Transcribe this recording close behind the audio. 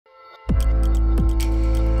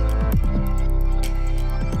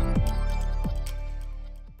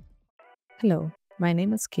Hello, my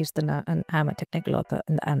name is Kirtana and I'm a technical author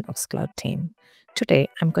in the Anbox Cloud team. Today,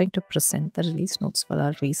 I'm going to present the release notes for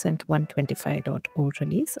our recent 125.0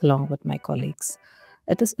 release along with my colleagues.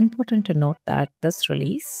 It is important to note that this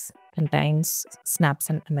release contains snaps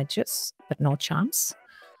and images, but no charms.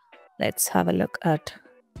 Let's have a look at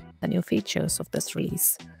the new features of this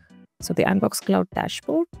release. So the Anbox Cloud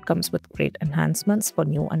dashboard comes with great enhancements for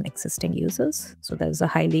new and existing users. So there's a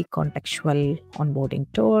highly contextual onboarding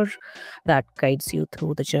tour that guides you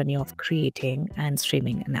through the journey of creating and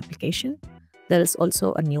streaming an application. There is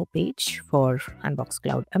also a new page for Anbox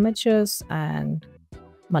Cloud images and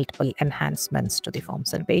multiple enhancements to the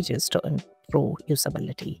forms and pages to improve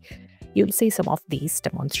usability. You'll see some of these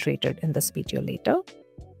demonstrated in this video later.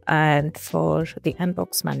 And for the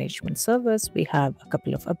Anbox management service, we have a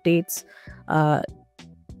couple of updates.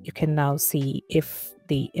 You can now see if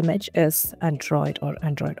the image is Android or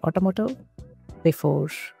Android Automotive. Before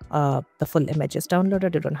the full image is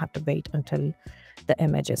downloaded, you don't have to wait until the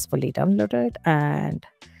image is fully downloaded. And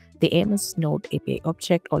the AMS Node API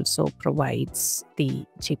object also provides the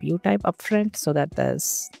GPU type upfront so that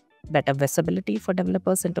there's better visibility for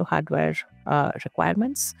developers into hardware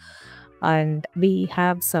requirements. And we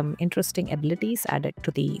have some interesting abilities added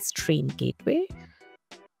to the stream gateway.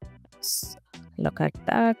 Let's look at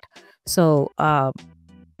that. So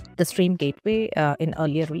the stream gateway in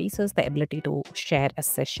earlier releases, the ability to share a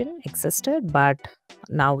session existed, but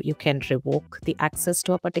now you can revoke the access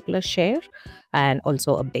to a particular share and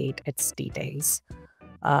also update its details.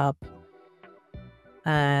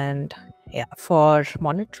 And yeah, for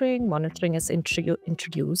monitoring is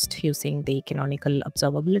introduced using the canonical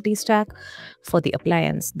observability stack. For the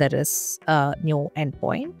appliance, there is a new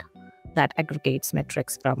endpoint that aggregates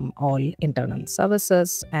metrics from all internal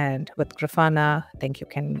services. And with Grafana, I think you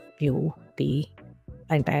can view the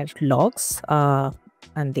entire logs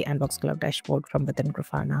and the Anbox Cloud dashboard from within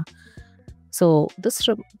Grafana. So this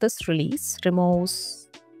release removes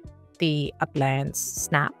the appliance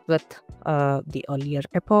snap with the earlier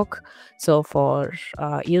epoch. So for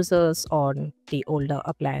users on the older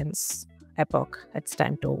appliance epoch, it's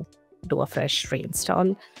time to do a fresh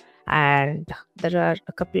reinstall. And there are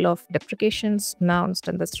a couple of deprecations announced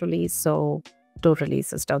in this release. So 2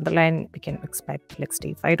 releases down the line, we can expect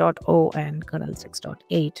LXD 5.0 and kernel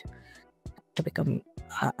 6.8 to become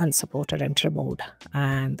unsupported and removed.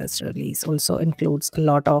 And this release also includes a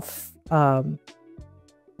lot of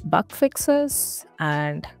bug fixes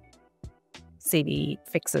and CV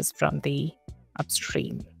fixes from the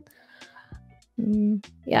upstream.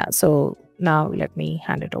 Yeah, so now let me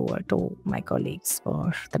hand it over to my colleagues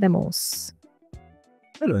for the demos.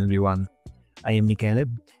 Hello everyone, I am Michele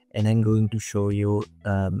and I'm going to show you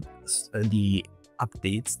the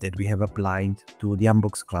updates that we have applied to the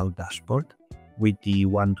Anbox Cloud dashboard with the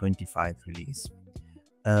 125 release.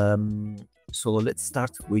 So let's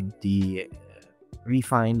start with the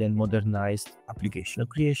refined and modernized application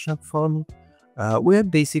creation form. We have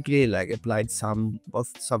basically applied some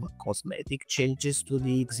cosmetic changes to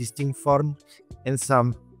the existing form and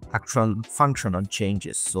some actual functional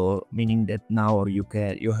changes. So meaning that now you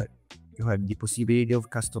have the possibility of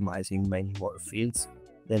customizing many more fields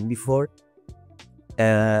than before.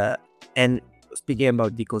 And speaking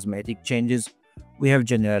about the cosmetic changes, we have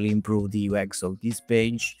generally improved the UX of this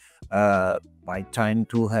page by trying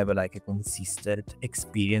to have a consistent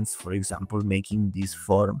experience. For example, making this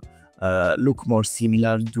form look more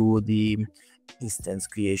similar to the instance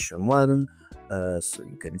creation one. So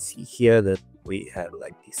you can see here that we have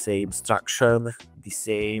the same structure, the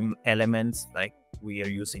same elements, we are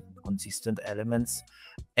using consistent elements.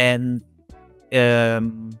 And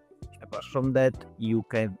apart from that, you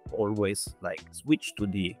can always switch to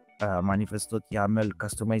the manifest.yaml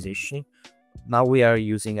customization. Now we are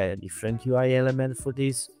using a different UI element for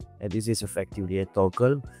this, and this is effectively a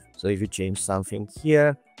toggle. So if you change something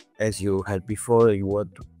here, as you had before, you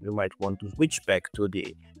might want to switch back to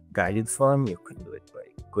the guided form. You can do it by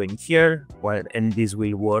going here, and this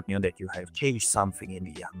will warn you that you have changed something in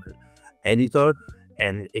the YAML editor.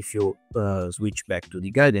 And if you switch back to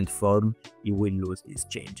the guided form, you will lose these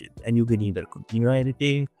changes. And you can either continue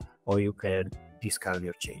editing, or you can discard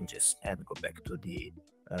your changes and go back to the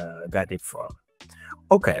guided form.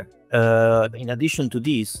 Okay, in addition to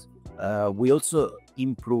this, we also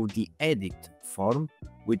improved the edit form,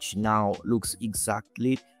 which now looks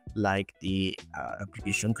exactly like the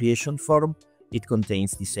application creation form. It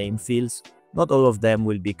contains the same fields. Not all of them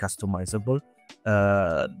will be customizable.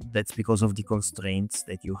 That's because of the constraints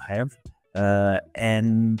that you have,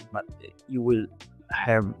 but you will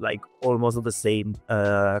have almost the same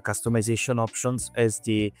customization options as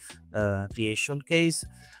the creation case.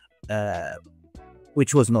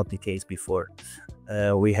 which was not the case before.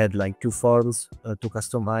 We had like two forms to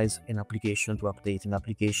customize an application, to update an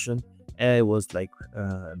application. It was like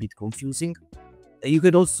a bit confusing. You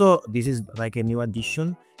could also, this is like a new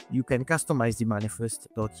addition, you can customize the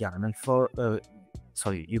manifest.yaml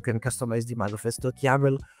you can customize the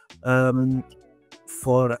manifest.yaml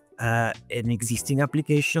for an existing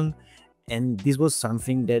application, and this was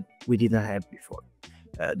something that we didn't have before.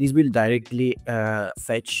 This will directly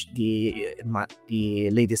fetch the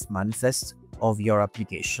latest manifest of your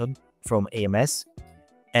application from AMS,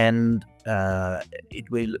 and it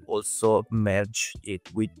will also merge it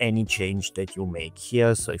with any change that you make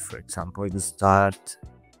here. So if, for example, you start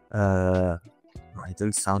write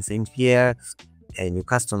something here and you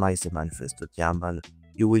customize the manifest.yaml,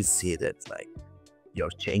 you will see that like your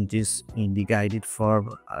changes in the guided form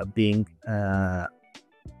are being added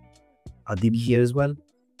here as well.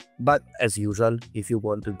 But as usual, if you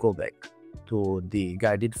want to go back to the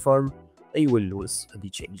guided form, you will lose the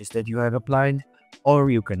changes that you have applied,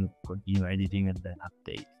 or you can continue editing and then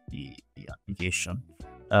update the application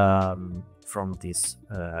from this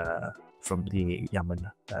from the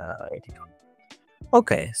YAML editor.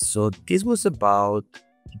 Okay, so this was about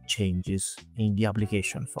the changes in the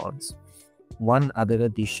application forms. One other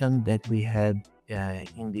addition that we had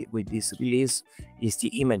with this release is the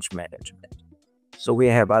image management. So we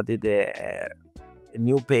have added a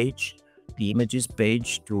new page, the images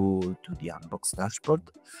page, to the Unbox dashboard.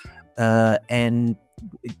 And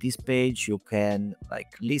with this page, you can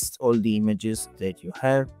like list all the images that you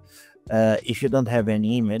have. If you don't have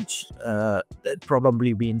any image, that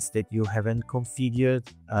probably means that you haven't configured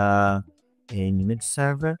an image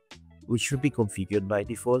server, which should be configured by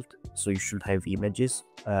default. So you should have images,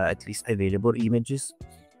 at least available images.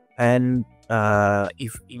 And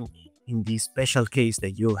if in the special case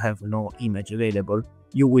that you have no image available,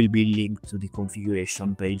 you will be linked to the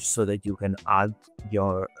configuration page so that you can add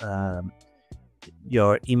your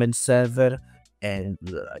image server and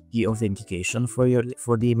the authentication for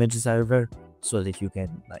the image server, so that you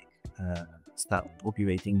can like start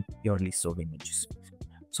populating your list of images.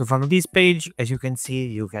 So from this page, as you can see,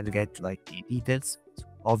 you can get like the details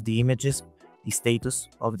of the images, the status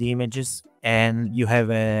of the images, and you have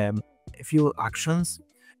a few actions.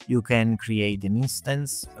 You can create an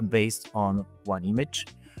instance based on one image.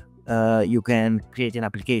 You can create an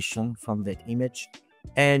application from that image,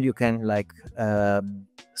 and you can like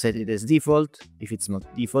set it as default if it's not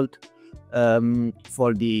default.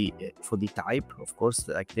 For the type, of course,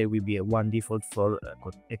 like there will be one default for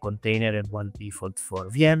a container and one default for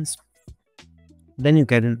VMs. Then you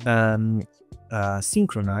can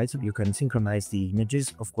synchronize. You can synchronize the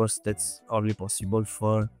images. Of course, that's only possible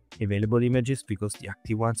for available images because the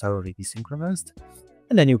active ones are already synchronized.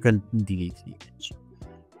 And then you can delete the image.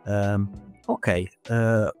 Okay.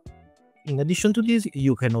 In addition to this,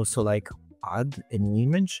 you can also like add an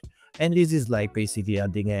image, and this is like basically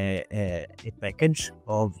adding a package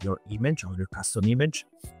of your image, or your custom image.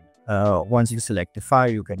 Once you select the file,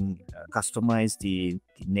 you can customize the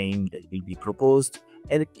name that will be proposed,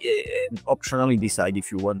 and optionally decide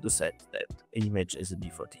if you want to set that image as a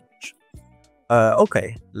default image.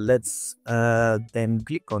 Okay, let's then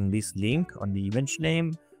click on this link on the image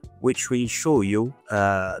name, which will show you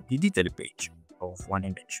the detail page of one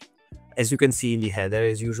image. As you can see in the header,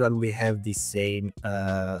 as usual, we have the same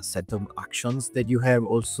set of actions that you have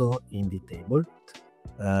also in the table.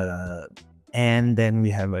 And then we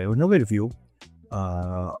have an overview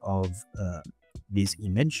of this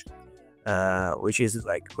image, which is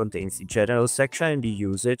like contains the general section and the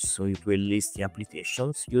usage. So it will list the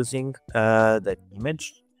applications using that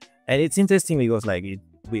image. And it's interesting because like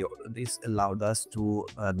this allowed us to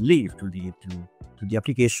leave to the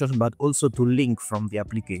application, but also to link from the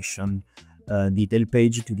application detail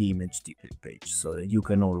page to the image detail page, so that you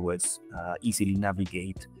can always easily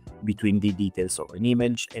navigate between the details of an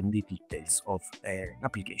image and the details of an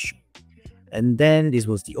application. And then this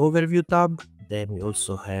was the overview tab. Then we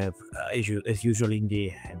also have, as usual in the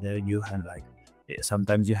header, you have like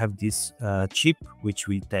sometimes you have this chip which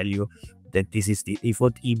will tell you that this is the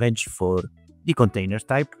default image for the container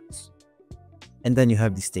type. And then you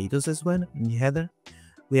have the status as well in the header.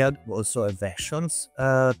 We have also a versions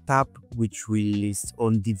tab, which will list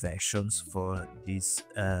all the versions for this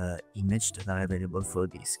image that are available for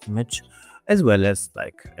this image, as well as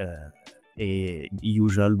like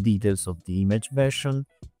usual details of the image version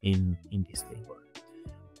in this table.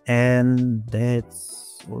 And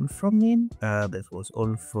that's all from me. That was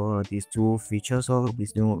all for these two features of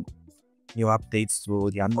these new updates to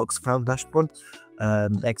the Unbox Cloud dashboard.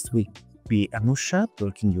 Next week be Anusha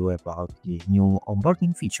talking you about the new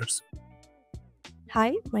onboarding features.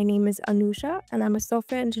 Hi, my name is Anusha, and I'm a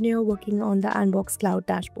software engineer working on the Anbox Cloud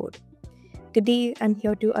dashboard. Today, I'm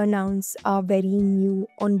here to announce our very new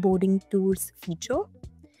onboarding tours feature.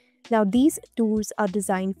 Now, these tours are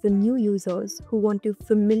designed for new users who want to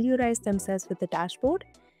familiarize themselves with the dashboard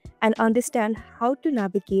and understand how to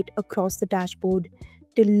navigate across the dashboard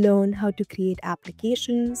to learn how to create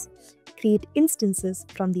applications, create instances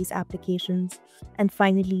from these applications, and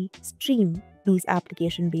finally stream these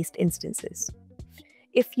application-based instances.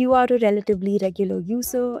 If you are a relatively regular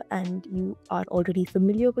user and you are already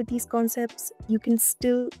familiar with these concepts, you can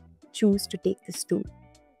still choose to take this tour.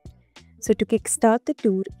 So to kickstart the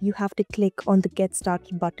tour, you have to click on the Get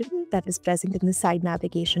Started button that is present in the side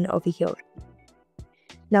navigation over here.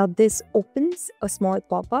 Now this opens a small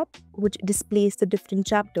pop-up which displays the different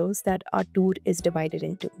chapters that our tour is divided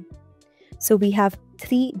into. So we have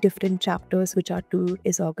 3 different chapters which our tour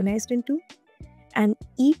is organized into, and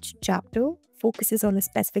each chapter focuses on a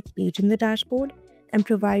specific page in the dashboard and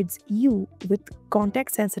provides you with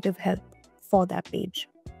context-sensitive help for that page.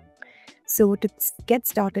 So to get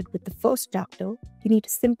started with the first chapter, you need to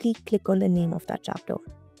simply click on the name of that chapter,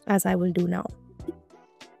 as I will do now.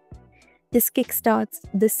 This kickstarts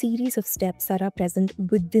the series of steps that are present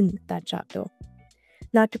within that chapter.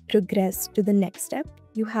 Now to progress to the next step,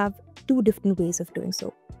 you have 2 different ways of doing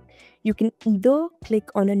so. You can either click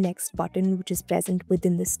on a next button which is present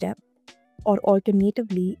within the step, or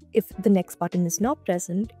alternatively, if the next button is not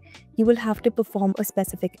present, you will have to perform a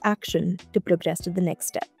specific action to progress to the next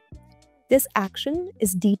step. This action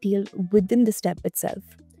is detailed within the step itself.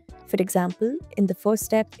 For example, in the first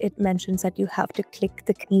step, it mentions that you have to click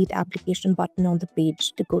the Create Application button on the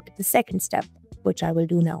page to go to the second step, which I will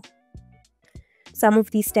do now. Some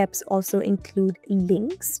of these steps also include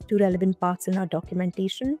links to relevant parts in our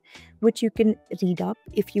documentation, which you can read up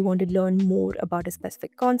if you want to learn more about a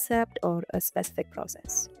specific concept or a specific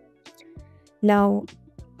process. Now,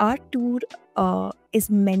 our tour is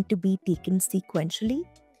meant to be taken sequentially.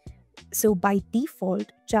 So by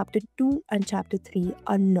default, Chapter 2 and Chapter 3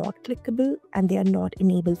 are not clickable and they are not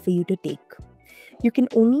enabled for you to take. You can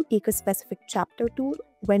only take a specific chapter tour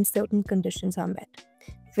when certain conditions are met.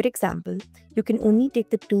 For example, you can only take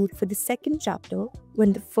the tour for the second chapter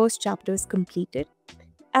when the first chapter is completed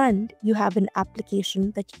and you have an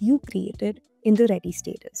application that you created in the ready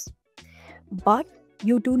status. But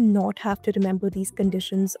you do not have to remember these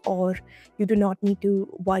conditions, or you do not need to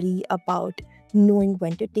worry about knowing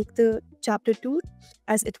when to take the chapter tour,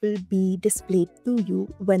 as it will be displayed to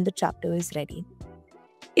you when the chapter is ready.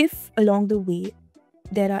 If along the way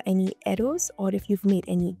there are any errors or if you've made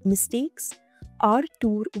any mistakes, our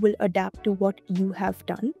tour will adapt to what you have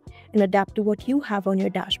done and adapt to what you have on your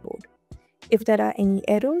dashboard. If there are any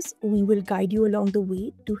errors, we will guide you along the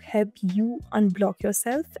way to help you unblock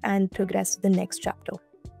yourself and progress to the next chapter.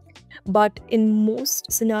 But in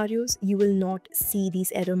most scenarios, you will not see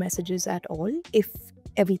these error messages at all if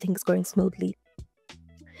everything is going smoothly.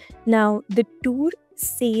 Now, the tour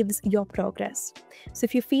saves your progress. So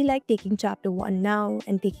if you feel like taking chapter 1 now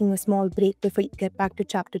and taking a small break before you get back to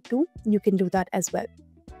chapter 2, you can do that as well.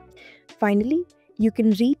 Finally, you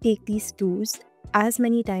can retake these tours as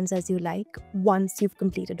many times as you like once you've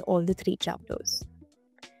completed all the 3 chapters.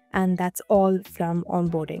 And that's all from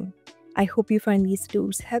onboarding. I hope you find these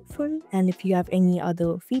tours helpful, and if you have any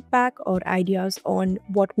other feedback or ideas on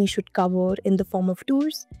what we should cover in the form of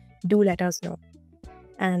tours, do let us know.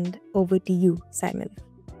 And over to you, Simon.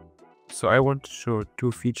 So I want to show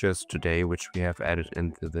 2 features today, which we have added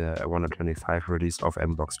into the 125 release of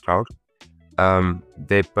Anbox Cloud.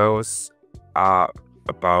 They both are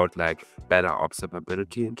about like better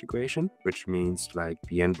observability integration, which means like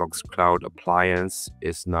the Anbox Cloud appliance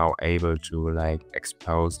is now able to like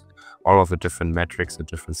expose all of the different metrics and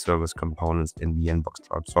different service components in the Anbox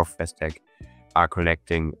Cloud software stack are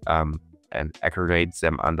collecting and aggregate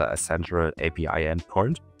them under a central API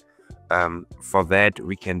endpoint. For that,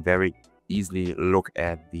 we can very easily look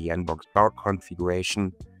at the Anbox Cloud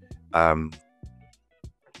configuration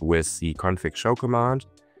with the config show command.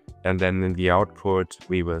 And then in the output,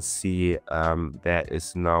 we will see there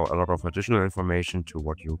is now a lot of additional information to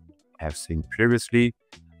what you have seen previously.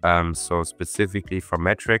 So specifically for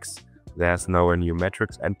metrics, there's now a new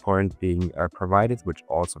metrics endpoint being provided, which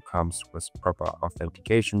also comes with proper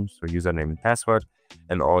authentication, so username and password,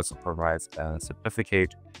 and also provides a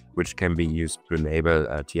certificate which can be used to enable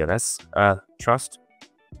TLS trust.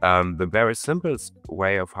 The very simplest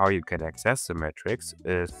way of how you can access the metrics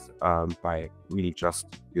is by really just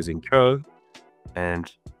using curl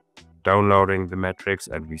and downloading the metrics,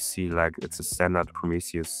 and we see like it's a standard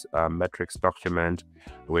Prometheus metrics document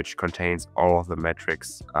which contains all of the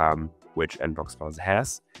metrics which Anbox Cloud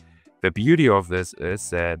has. The beauty of this is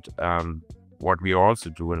that what we also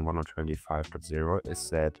do in 125.0 is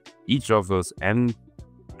that each of those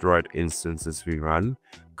Android instances we run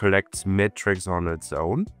collects metrics on its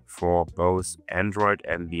own for both Android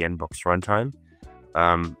and the Anbox runtime.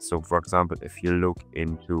 So for example, if you look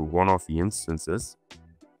into one of the instances,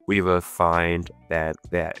 we will find that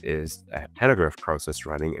there is a telegraph process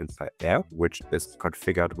running inside there, which is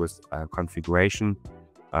configured with a configuration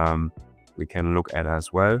we can look at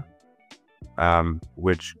as well,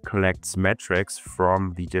 which collects metrics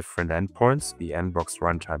from the different endpoints the Anbox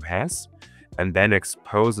runtime has, and then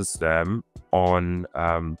exposes them on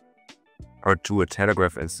or to a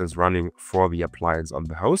telegraph instance running for the appliance on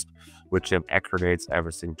the host, which then aggregates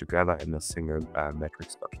everything together in a single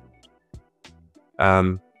metrics document.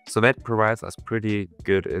 So that provides us pretty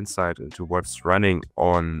good insight into what's running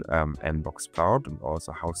on Anbox Cloud and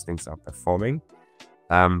also how things are performing.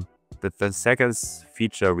 The second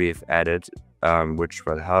feature we've added, which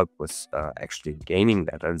will help with actually gaining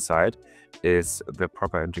that insight, is the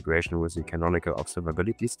proper integration with the canonical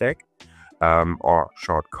observability stack, or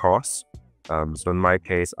short CORS. So in my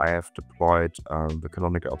case, I have deployed the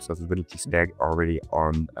canonical observability stack already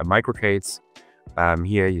on Microcates.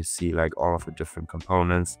 Here you see like all of the different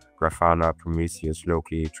components, Grafana, Prometheus,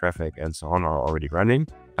 Loki, Traffic, and so on are already running.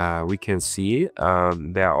 We can see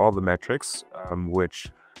there are all the metrics which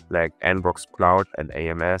like Anbox Cloud and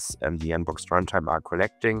AMS and the Anbox runtime are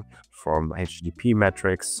collecting, from HTTP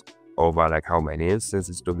metrics over like how many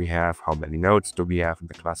instances do we have, how many nodes do we have in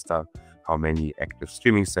the cluster, how many active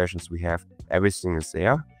streaming sessions we have. Everything is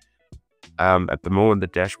there. At the moment, the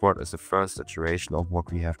dashboard is the first iteration of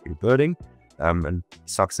what we have been building. And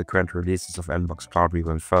subsequent releases of Anbox Cloud, we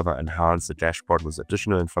will further enhance the dashboard with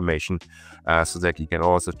additional information so that you can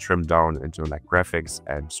also trim down into like graphics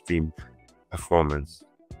and stream performance.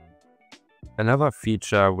 Another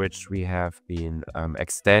feature which we have been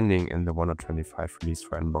extending in the 125 release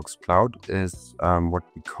for Anbox Cloud is what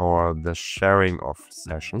we call the sharing of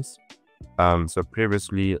sessions. So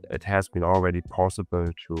previously, it has been already possible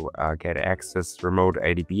to get access, remote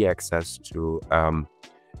ADB access to an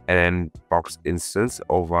Anbox instance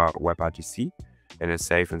over WebRTC in a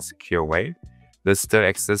safe and secure way. This still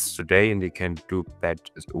exists today, and you can do that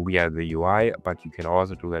via the UI, but you can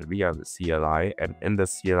also do that via the CLI. And in the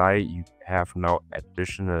CLI, you have now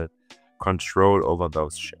additional control over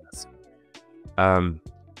those shares.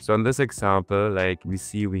 So in this example, like we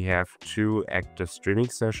see, we have 2 active streaming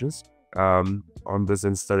sessions on this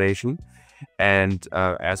installation. And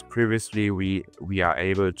as previously, we are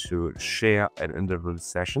able to share an individual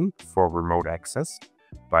session for remote access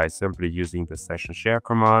by simply using the session share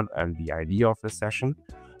command and the ID of the session.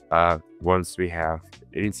 Once we have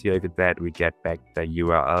initiated that, we get back the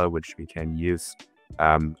URL, which we can use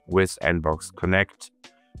with Anbox Connect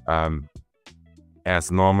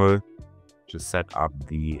as normal to set up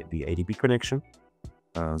the ADB connection.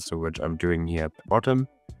 So which I'm doing here at the bottom.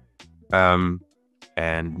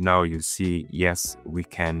 And now you see, yes, we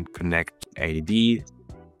can connect ADB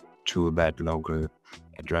to that local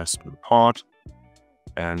address port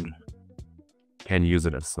and can use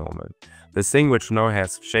it as normal. The thing which now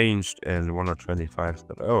has changed in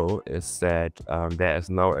 125.0 is that there is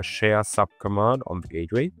now a share subcommand on the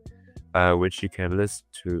gateway, which you can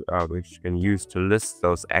use to list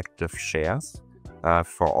those active shares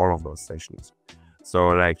for all of those sessions. So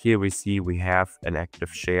like here we see we have an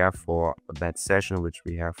active share for that session which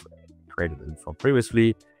we have created for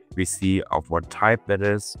previously. We see of what type that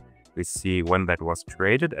is. We see when that was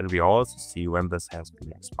created, and we also see when this has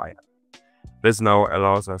been expired. This now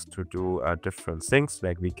allows us to do different things.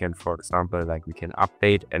 Like we can, for example, like we can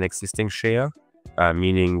update an existing share,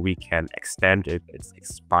 meaning we can extend its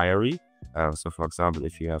expiry. So for example,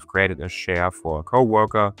 if you have created a share for a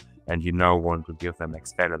coworker and you now want to give them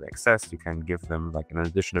extended access, you can give them like an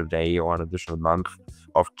additional day or an additional month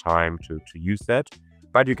of time to use that.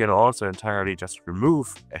 But you can also entirely just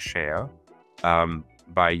remove a share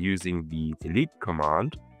by using the delete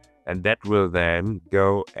command, and that will then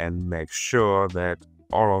go and make sure that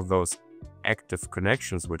all of those active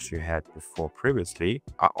connections which you had before previously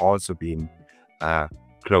are also being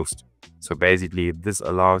closed. So basically, this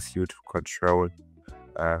allows you to control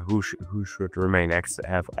who should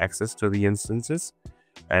have access to the instances,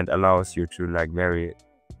 and allows you to like very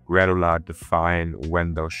granular define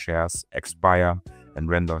when those shares expire and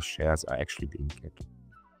when those shares are actually being kept.